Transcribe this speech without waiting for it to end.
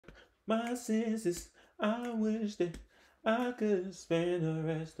my senses. I wish that I could spend the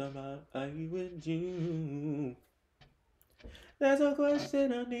rest of my life with you. There's a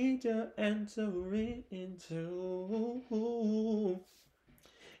question I need your answering into.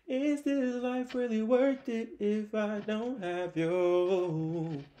 Is this life really worth it if I don't have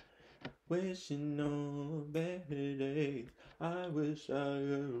you? Wishing on better days. I wish I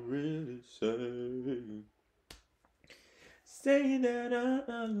could really say that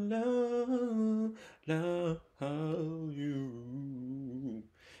I love you.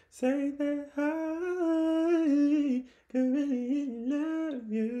 Say that I could really love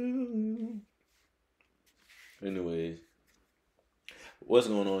you. Anyways, what's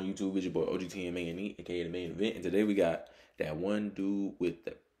going on YouTube? It's your boy Ogtmane and Aint, aka the main event, and today we got that one dude with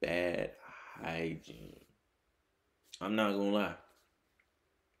the bad hygiene. I'm not gonna lie.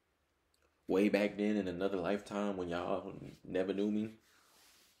 Way back then in another lifetime when y'all never knew me.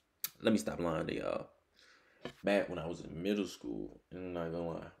 Let me stop lying to y'all. Back when I was in middle school, and I'm not gonna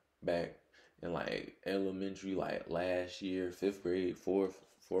lie, back in like elementary, like last year, 5th grade, 4th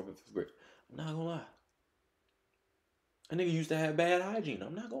and 5th grade, I'm not gonna lie. A nigga used to have bad hygiene.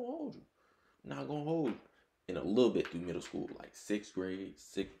 I'm not gonna hold you. I'm not gonna hold you. In a little bit through middle school, like 6th grade,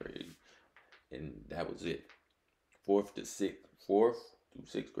 and that was it. 4th through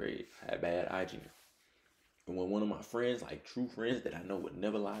 6th grade, I had bad hygiene. And when one of my friends, like true friends that I know would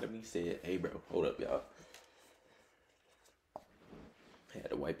never lie to me, said, "Hey bro, hold up y'all." I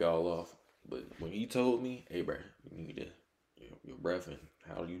had to wipe y'all off. But when he told me, "Hey bro, you need to, your breath and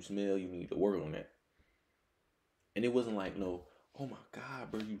how you smell, you need to work on that." And it wasn't like, no, "Oh my God,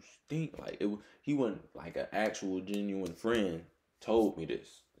 bro, you stink." Like, he wasn't like an actual genuine friend told me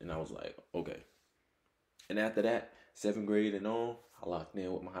this. And I was like, okay. And after that, 7th grade and on, I locked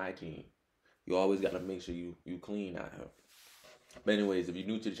in with my hygiene. You always got to make sure you clean out here. But anyways, if you're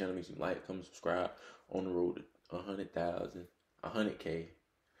new to the channel, make sure you like, comment, subscribe. On the road to 100K.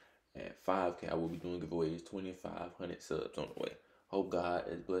 At 5K, I will be doing giveaways, 2,500 subs on the way. Hope God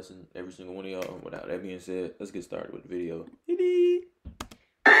is blessing every single one of y'all. Without that being said, let's get started with the video.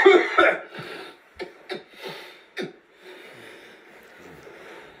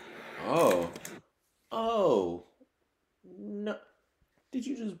 Oh, no. Did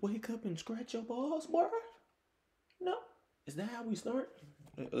you just wake up and scratch your balls, boy? No. Is that how we start?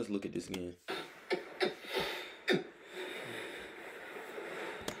 Let's look at this again.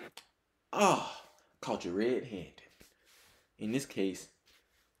 Caught you red-handed. In this case,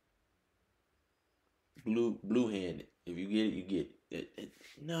 blue-handed. If you get it, you get it.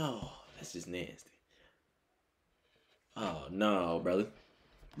 No, that's just nasty. Oh, no, brother.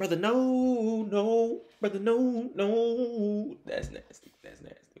 Brother, no. Brother, no. That's nasty.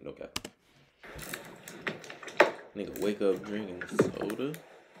 Okay. Nigga, wake up drinking soda.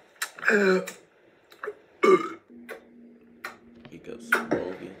 Wake up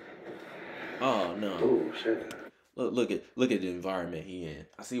smoking. Oh, no. Oh, shit. Look at the environment he in.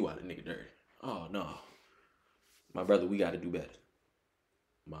 I see why the nigga dirty. Oh, no. My brother, we got to do better.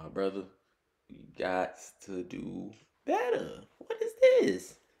 My brother, we got to do better. What is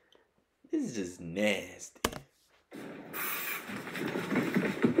this? This is just nasty.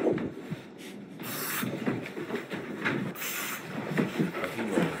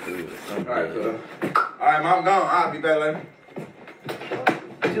 Alright, Mom, gone. I'll be back later.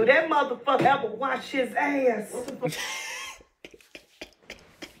 Do that motherfucker ever wash his ass? What the fuck?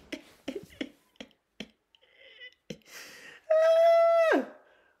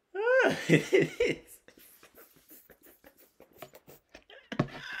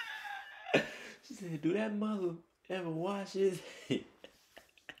 She said, "Do that mother ever wash his?"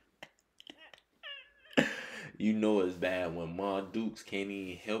 You know it's bad when Ma Dukes can't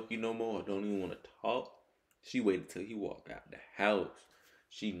even help you no more or don't even want to talk. She waited till he walked out the house.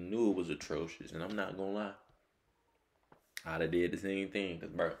 She knew it was atrocious, and I'm not gonna lie. I'd have did the same thing,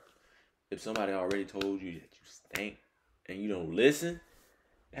 because, bro, if somebody already told you that you stink and you don't listen,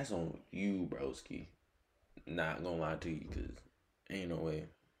 that's on you, broski. Not gonna lie to you, because ain't no way.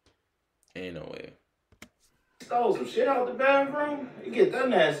 Stole some shit out the bathroom? You get that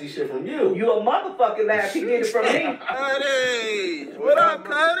nasty shit from you. You a motherfucking laugh. He did it from me. Hey, what up,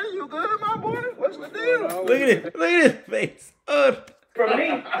 Cutter? You good, my boy? What's the deal? Look at his face. From me.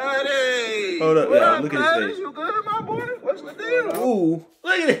 Hey, Hold up, what y'all. up, Look at Cutter? his face. You good, my boy? What's the deal? Ooh,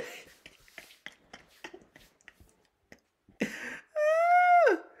 look at it.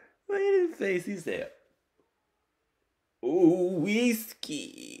 Look at his face. He said, "Ooh,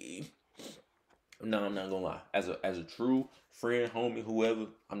 whiskey." No, I'm not gonna lie. As a true friend, homie, whoever,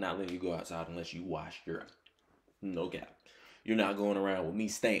 I'm not letting you go outside unless you wash your no cap. You're not going around with me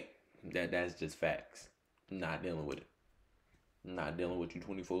stink That's just facts. I'm not dealing with it. I'm not dealing with you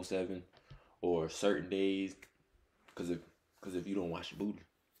 24/7 or certain days. Cause if you don't wash your booty,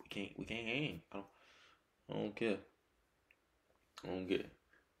 we can't hang. I don't care. I don't get it.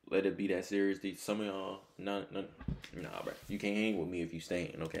 Let it be that serious. Some of y'all, nah, bro. You can't hang with me if you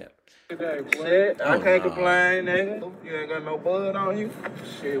staying, no cap. Shit, I can't complain, nigga. You ain't got no bud on you.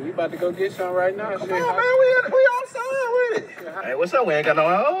 Shit, we about to go get some right now. Come on, man, we outside with it. Hey, what's up? We ain't got no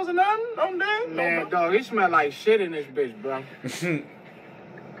hoes or nothing. I'm down. Man, dog, it smell like shit in this bitch, bro.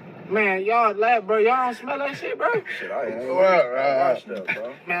 Man, y'all laugh, bro. Y'all don't smell that shit, bro? Shit, I ain't washed up,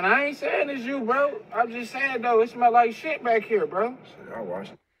 bro. Man, I ain't saying it's you, bro. I'm just saying, though, it smell like shit back here, bro. Shit, I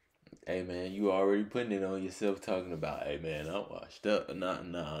washed. Hey, man, you already putting it on yourself talking about, hey, man, I'm washed up. Nah,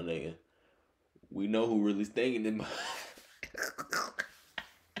 nigga. We know who really stinking in my...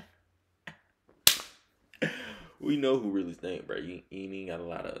 We know who really stink, bro. You ain't gotta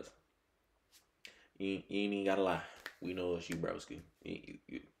lie to us. You ain't gotta lie. We know it's you, broski.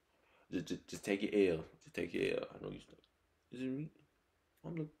 Just take your L. Just take your L. I know you stink. Is it me?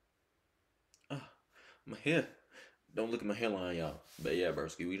 I'm looking. My hair. Don't look at my hairline, y'all. But yeah,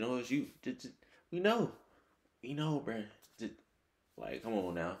 broski, we know it's you. We know. We know, bro. Just, like, come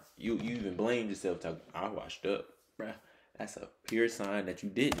on now. You even blamed yourself talking, I washed up, bro. That's a pure sign that you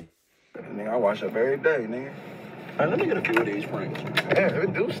didn't. Nigga, I wash up every day, nigga. Hey, let me get a few of these Franks. Man,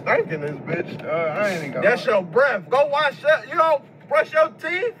 it do stink in this bitch. I ain't even gonna... That's your breath. Go wash up. You don't brush your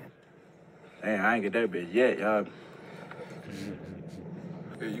teeth? Damn, I ain't get that bitch yet, y'all.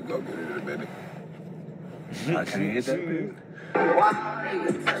 Here you go get it in a minute. I can't hit that bitch.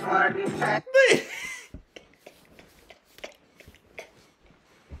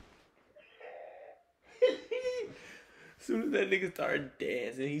 As soon as that nigga started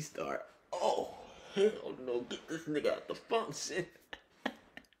dancing, he started, oh, hell no, get this nigga out the function.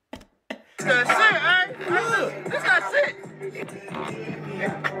 This got shit, eh? Look, this got shit.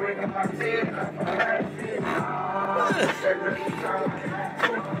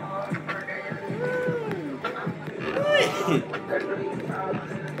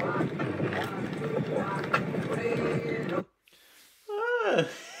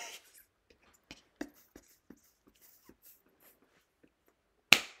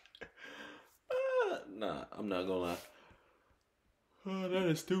 Nah, I'm not gonna lie. Oh, that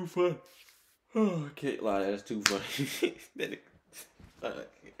is too fun. Oh, I can't lie, that's too funny.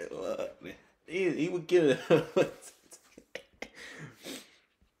 He would kill it. But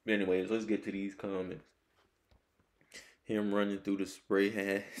anyways, let's get to these comments. Him running through the spray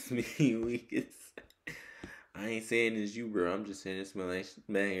has me weak. I ain't saying it's you, bro. I'm just saying it smells like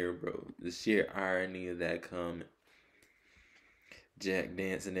man here, bro. The sheer irony of that comment. Jack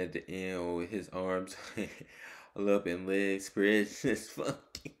dancing at the end with his arms up and legs spread. Just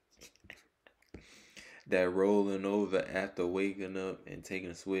funky. That rolling over after waking up and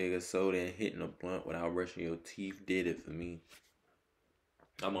taking a swig of soda and hitting a blunt without brushing your teeth did it for me.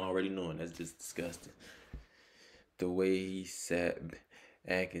 I'm already knowing that's just disgusting. The way he sat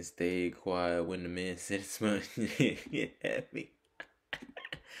back and stayed quiet when the man said smile at me.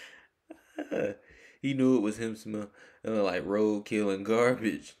 He knew it was him smelling like roadkill and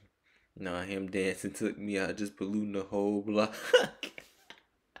garbage. Nah, him dancing took me out, just polluting the whole block.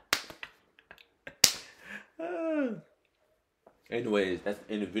 Anyways, that's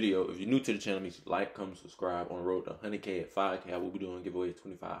the end of the video. If you're new to the channel, make sure you like, comment, subscribe. On the road to 100K at 5K, I will be doing giveaways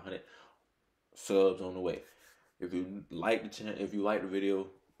 2,500 subs on the way. If you like the channel, if you like the video,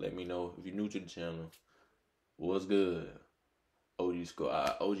 let me know. If you're new to the channel, what's good? OG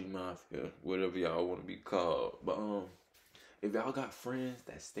Squad, OG Mafia, whatever y'all want to be called. But if y'all got friends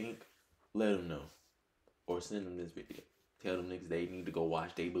that stink, let them know. Or send them this video. Tell them niggas they need to go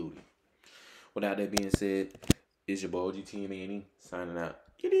wash their booty. Without that being said, it's your boy OG T and signing out.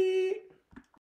 Get it.